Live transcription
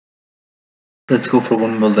Let's go for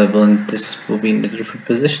one more level, and this will be in the different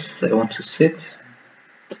positions that I want to sit.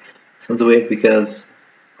 Sounds weird because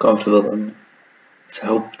comfortable, and so I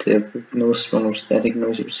hope there will be no strong or static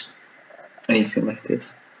noises, anything like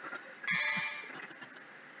this.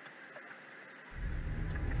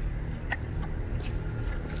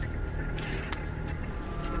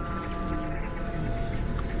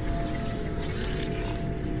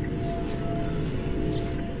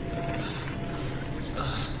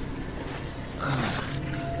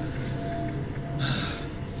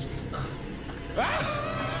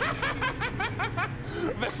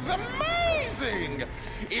 This is amazing!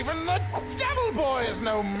 Even the devil boy is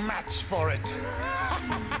no match for it.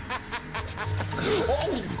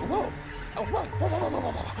 Whoa.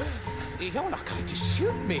 You're not going to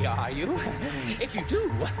shoot me, are you? If you do,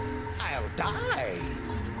 I'll die.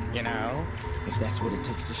 You know? If that's what it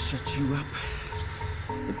takes to shut you up,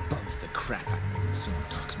 it bugs the crap out of me when someone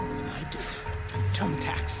talks more than I do. Don't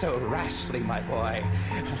act so rashly, my boy.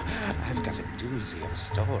 I've got a doozy of a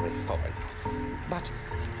story for you. But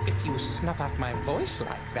if you snuff out my voice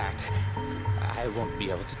like that, I won't be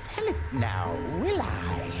able to tell it now, will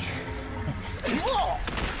I?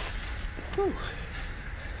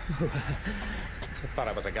 Thought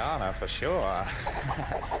I was a goner for sure.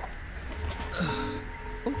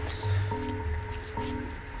 Oops.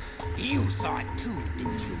 You saw it too,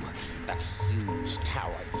 didn't you? That huge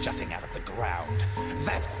tower jutting out of the ground.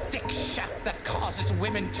 That thick shaft that causes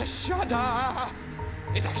women to shudder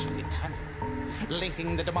is actually a tunnel,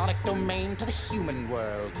 linking the demonic domain to the human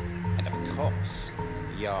world. And of course,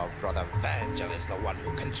 your brother Virgil is the one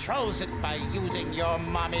who controls it by using your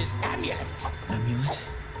mommy's amulet. Amulet?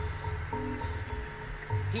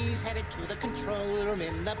 He's headed to the control room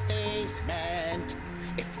in the basement.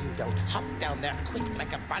 If you don't hop down there quick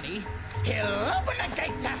like a bunny, he'll open the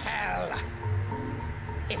gate to hell.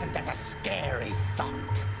 Isn't that a scary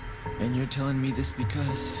thought? And you're telling me this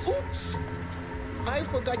because... Oops! I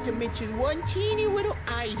forgot to mention one teeny little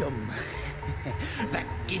item. That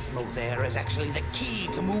gizmo there is actually the key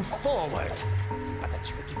to move forward. But the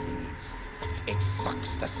tricky thing is, it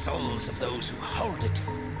sucks the souls of those who hold it.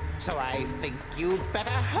 So I think you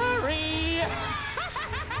better hurry!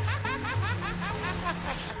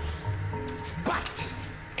 But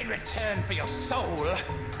in return for your soul,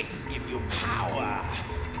 it'll give you power.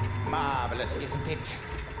 Marvelous, isn't it?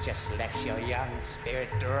 Just let your young spirit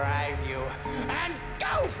drive you, and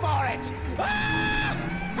go for it!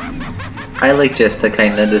 I like Jester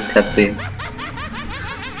kinda this cutscene.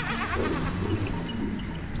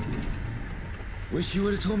 Wish you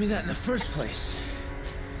would have told me that in the first place.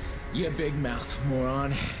 You big mouth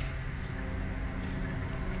moron.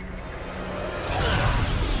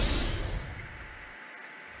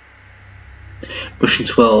 Mission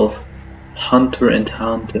 12, Hunter and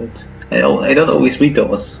Haunted. I don't always read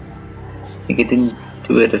those. I think I didn't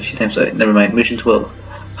do it a few times. Never mind. Mission 12,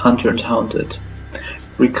 Hunter and Haunted.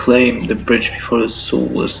 Reclaim the bridge before the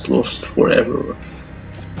soul is lost forever.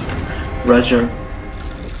 Roger.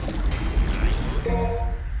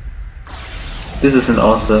 This is an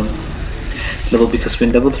awesome level because we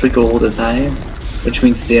level 3 go all the time, which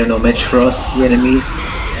means they are no match for us, the enemies.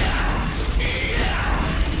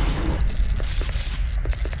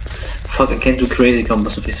 Fuck, I can't do crazy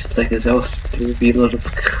combos of this like this, else there will be a lot of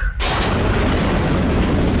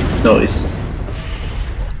noise.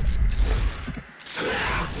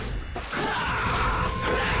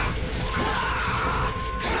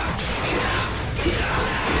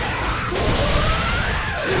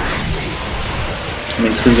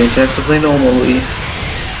 Means we're going to have to play normally.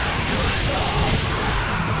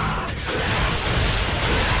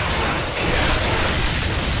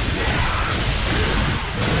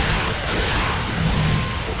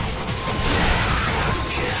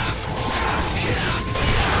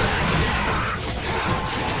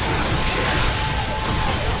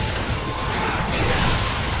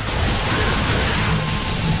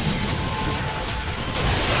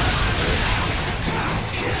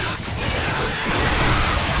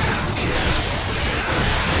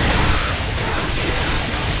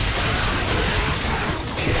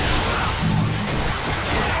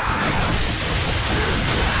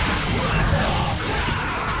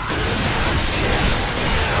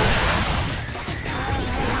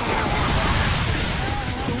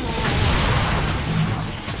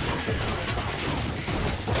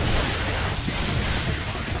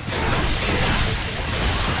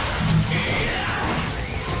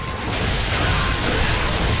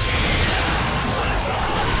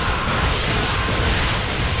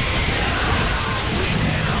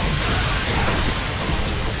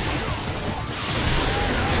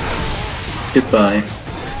 Goodbye.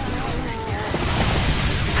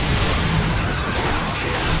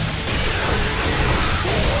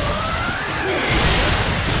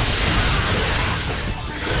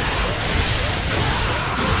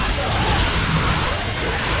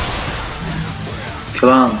 Come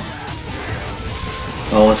on.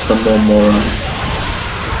 Oh, some more morons.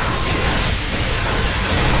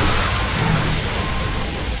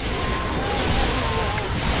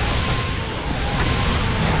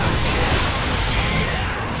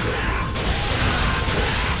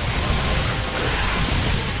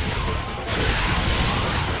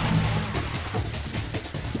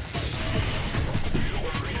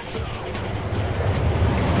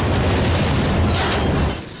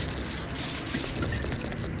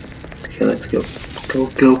 Okay, let's go.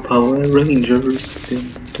 Go Power Rangers.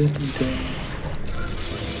 Dun, dun, dun.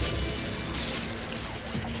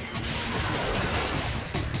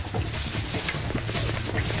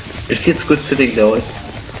 It feels good sitting though,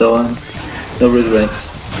 so no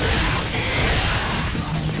regrets.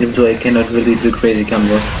 Even though I cannot really do crazy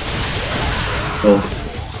combo. Oh.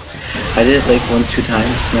 I did it like 1-2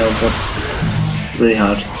 times now, but really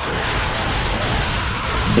hard.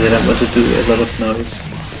 Because I don't want to do a lot of noise.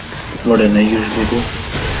 More than I usually do.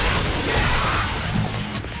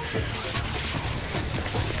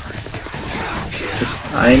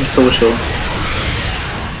 I'm social.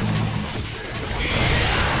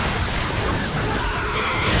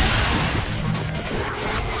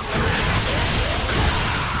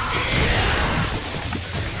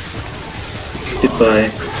 Goodbye.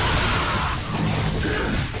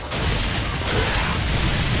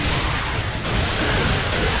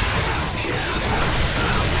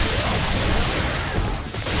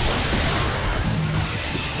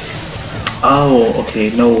 Oh, okay,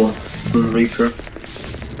 no Grim Reaper.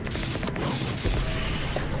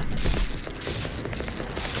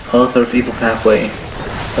 Altar of Evil Pathway.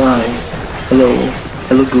 Bye. Hello.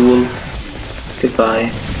 Hello, Ghoul.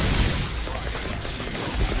 Goodbye.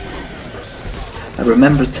 I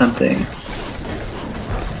remembered something.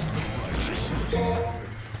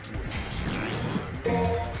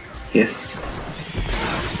 Yes.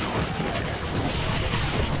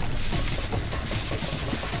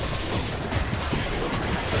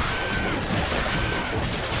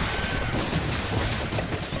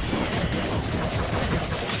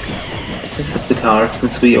 This is a bit hard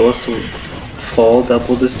since we also fall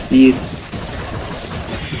double the speed.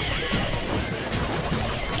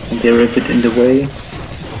 And they're a bit in the way.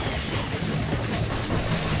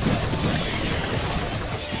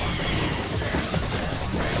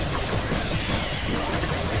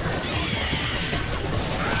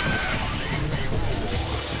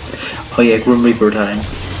 Oh yeah, Grim Reaper time.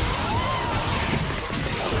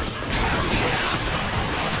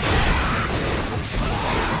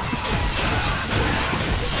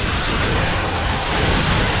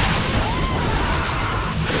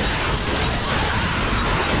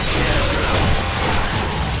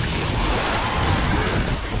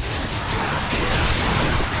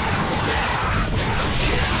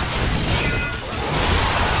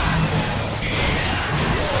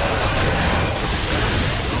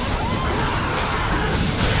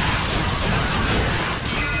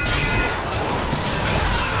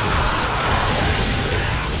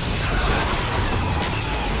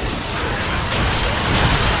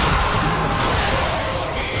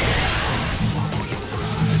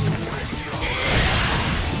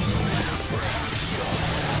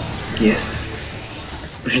 Yes.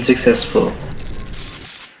 Mission successful.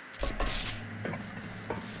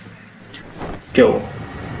 Go.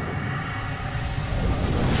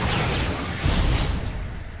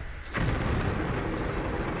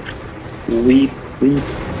 Weep, weep.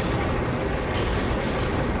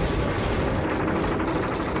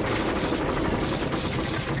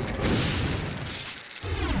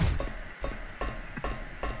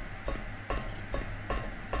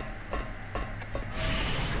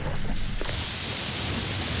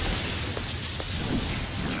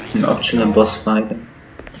 An optional boss fight.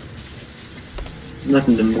 Not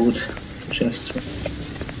in the mood for just.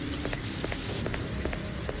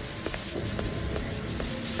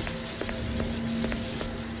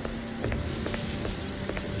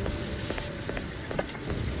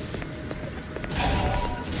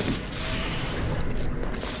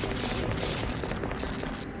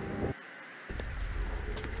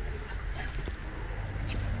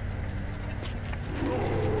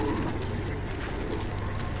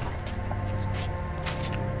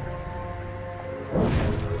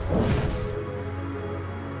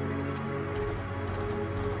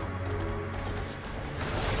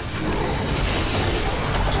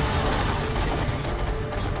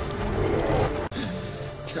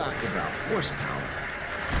 Talk about horsepower.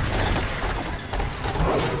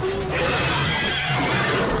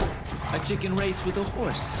 A chicken race with a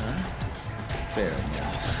horse, huh? Fair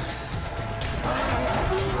enough.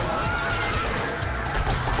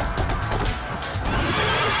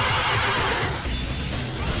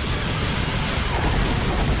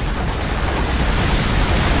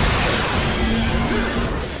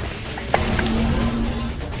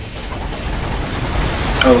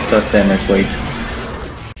 Oh god damn it, wait.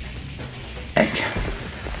 Heck.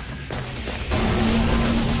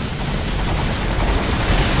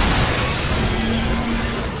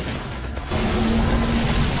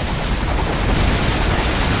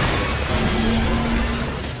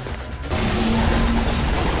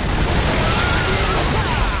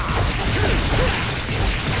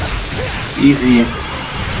 Easy.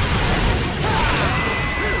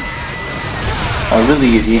 Oh, really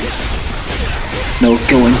easy. No,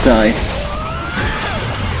 go and die.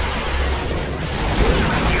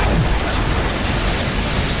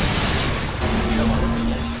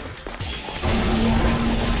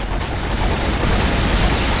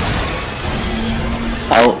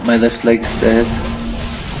 Ow, my left leg is dead.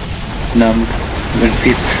 Numb. My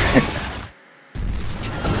feet.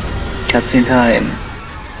 Cutscene time.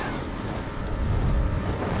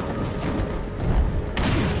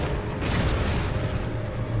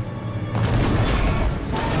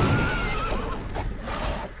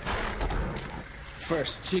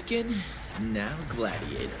 First chicken, now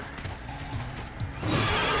gladiator.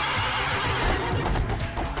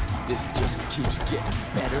 This just keeps getting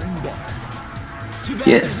better and better. Too bad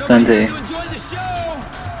Yes, there's nobody Dante. here to enjoy the show.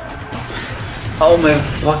 Oh my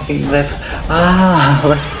fucking left. Ah,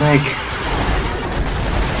 left leg.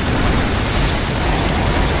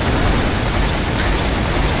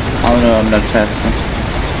 Oh no, I'm not fast enough.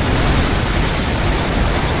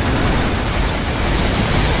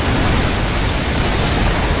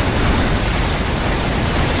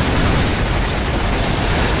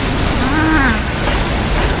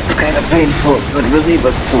 It's kind of painful, not really,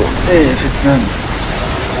 but so if it's not,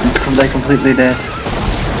 I'm like completely dead.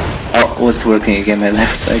 Oh, it's working again, my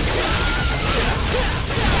left leg.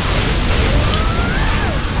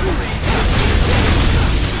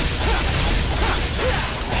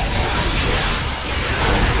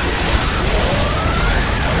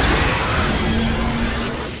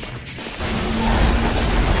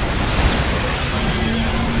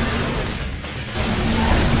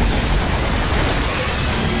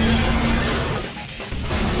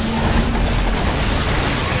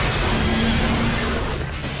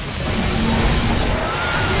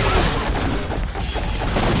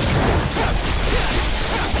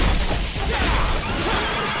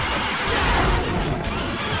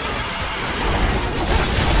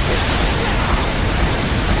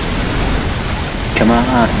 Come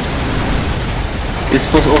on. This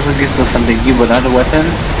boss also gives us something new, but another weapon.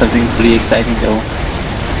 Something pretty exciting though.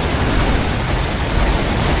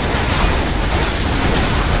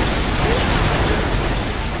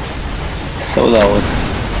 So loud.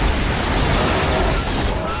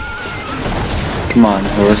 Come on,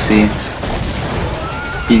 Horsey.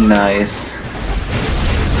 Be nice.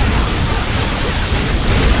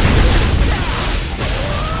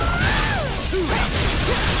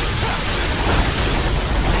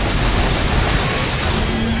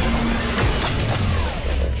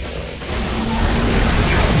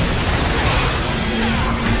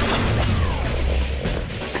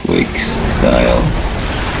 Quick style.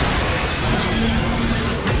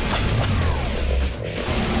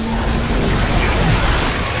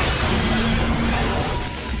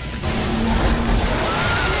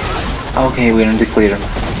 Okay, we're in the clear.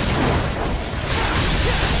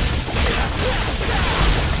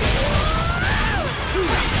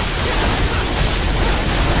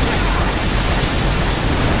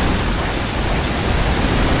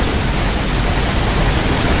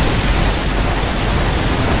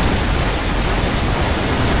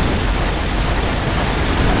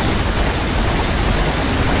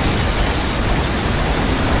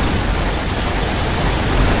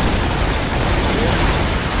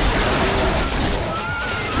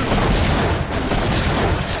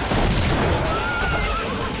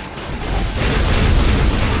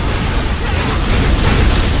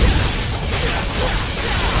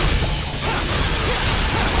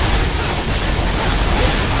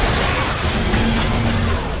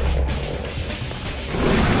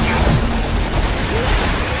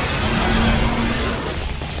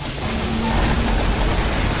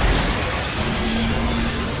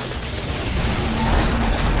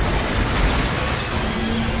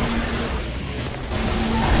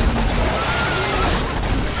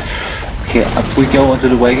 Okay, up we go onto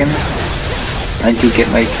the wagon and you get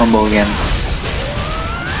my combo again.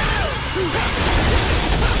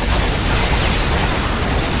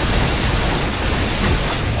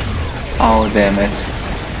 Oh damn it.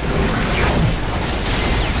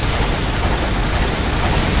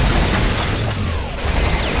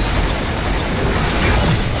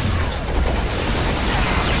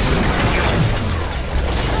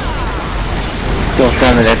 God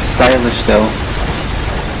damn it, that's stylish though.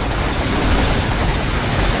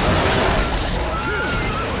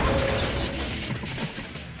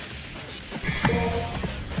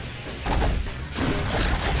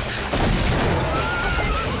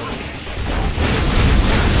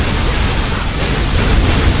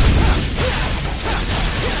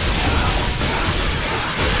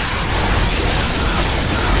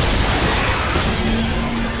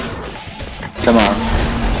 Come on.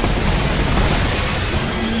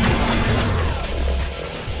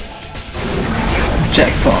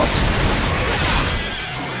 Jackpot.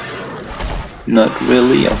 Not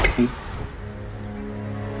really, okay.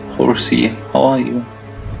 Horsey, how are you?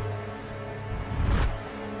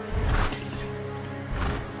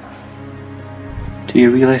 Do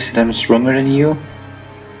you realize that I'm stronger than you?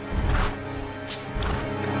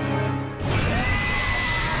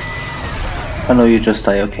 Oh no, you just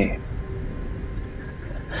die, okay.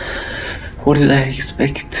 What did I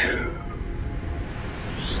expect?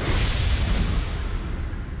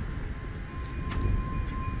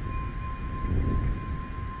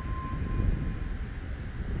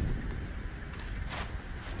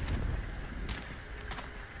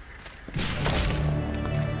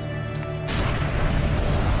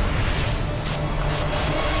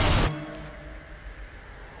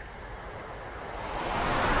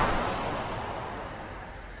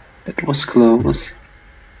 That was close.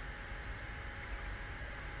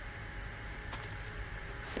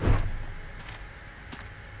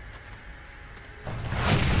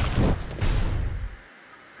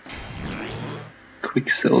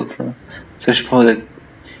 Quicksilver. Such power that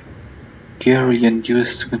GeoNeo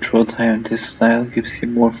used to control time. This style gives you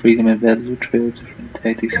more freedom and battle to try out different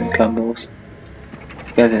tactics and combos.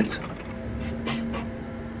 Get it.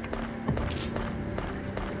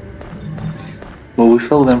 Well, we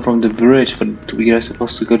fell them from the bridge, but we are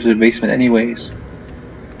supposed to go to the basement anyways.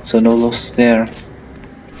 So no loss there.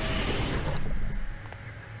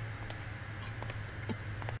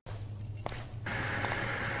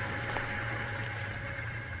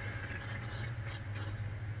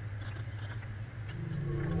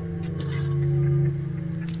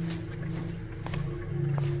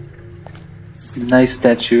 Nice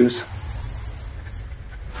statues. I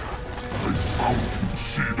found you,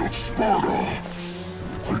 seed of Sparta.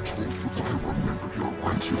 I told you that I remembered your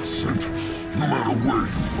rancid scent. No matter where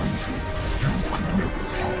you run to, you could never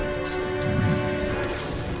hide from me.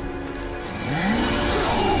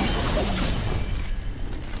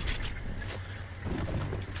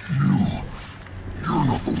 You're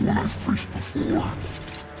not the one I faced before.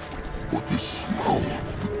 But this smell,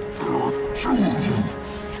 there are two of them.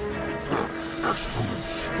 That excellent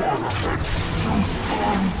Sparta had two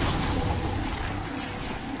sons.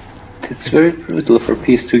 It's very brutal for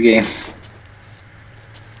PS2 game.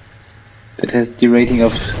 It has the rating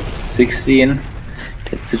of 16.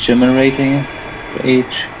 That's the German rating for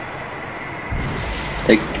age.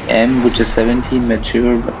 Like M, which is 17,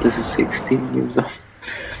 mature, but this is 16 years old.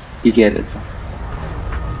 You get it.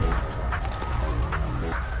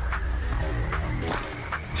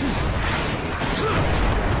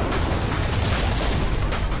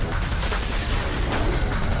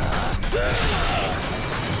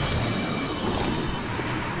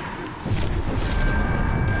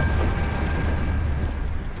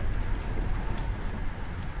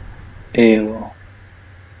 Ew.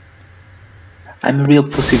 I'm a real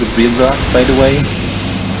pussy with real blood, by the way.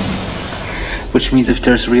 Which means if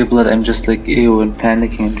there's real blood, I'm just like ew and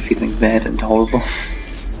panicking and feeling bad and horrible.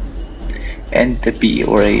 And the B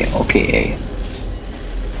or A, okay, A.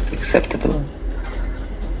 Acceptable.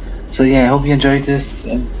 So yeah, I hope you enjoyed this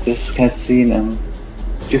and this cutscene, and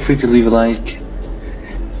feel free to leave a like.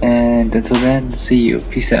 And until then, see you.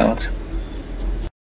 Peace out.